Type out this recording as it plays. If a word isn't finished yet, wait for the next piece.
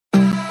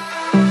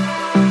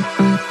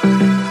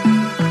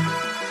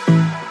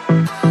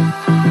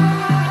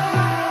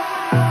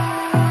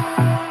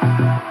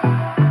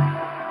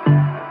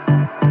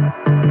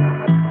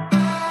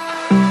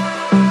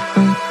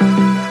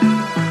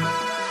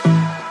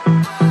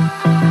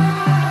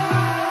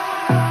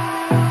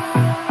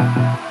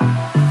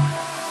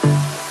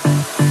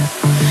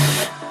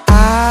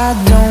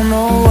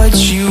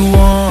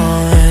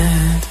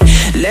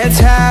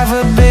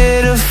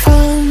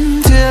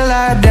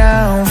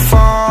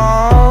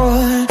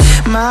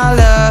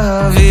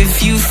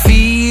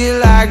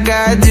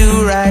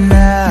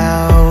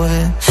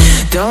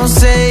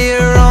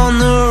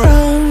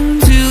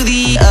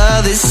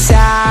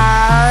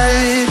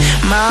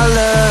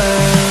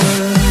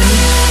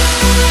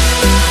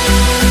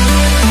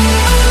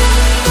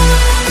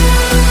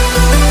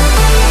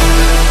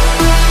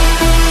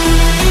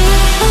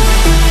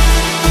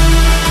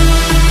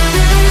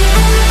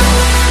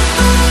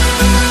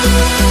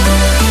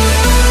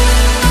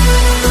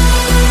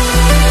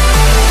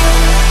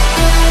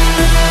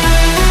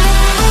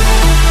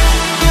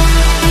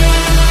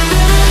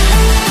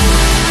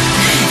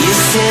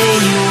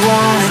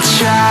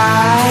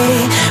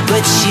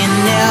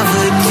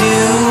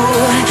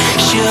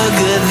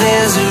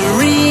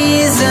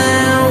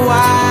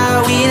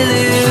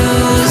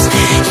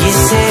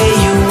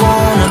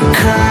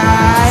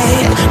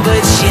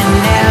you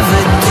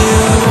never do.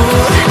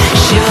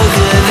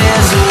 Sugar,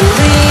 there's a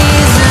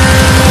reason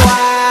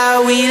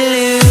why we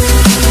lose.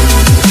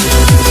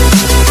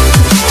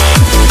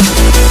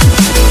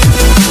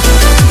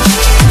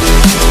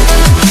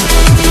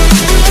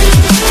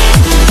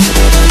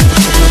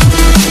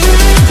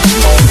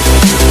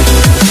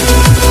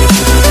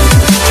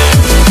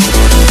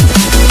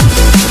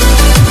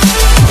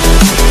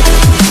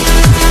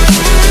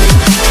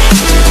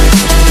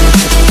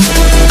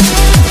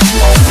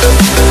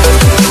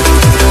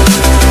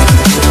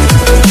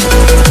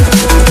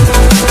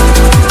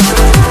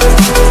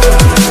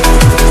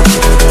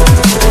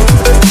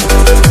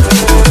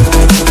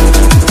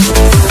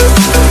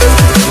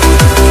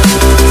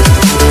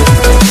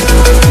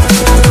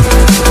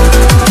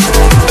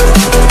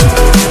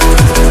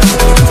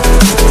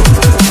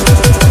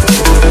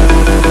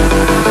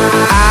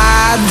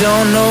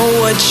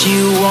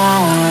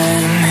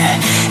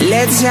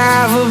 Let's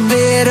have a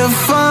bit of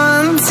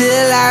fun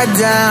till I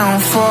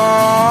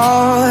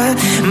downfall.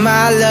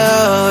 My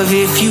love,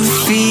 if you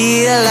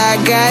feel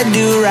like I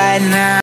do right now.